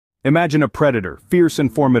Imagine a predator, fierce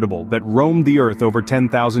and formidable, that roamed the earth over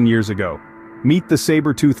 10,000 years ago. Meet the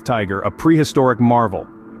saber-toothed tiger, a prehistoric marvel.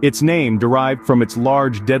 Its name derived from its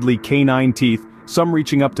large, deadly canine teeth, some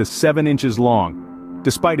reaching up to 7 inches long.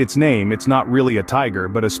 Despite its name, it's not really a tiger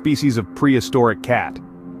but a species of prehistoric cat.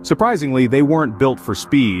 Surprisingly, they weren't built for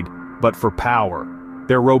speed, but for power.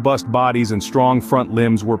 Their robust bodies and strong front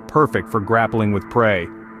limbs were perfect for grappling with prey.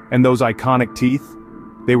 And those iconic teeth?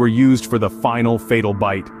 They were used for the final fatal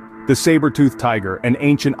bite. The saber-toothed tiger, an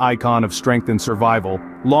ancient icon of strength and survival,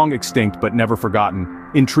 long extinct but never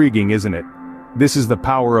forgotten. Intriguing, isn't it? This is the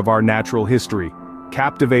power of our natural history,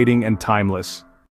 captivating and timeless.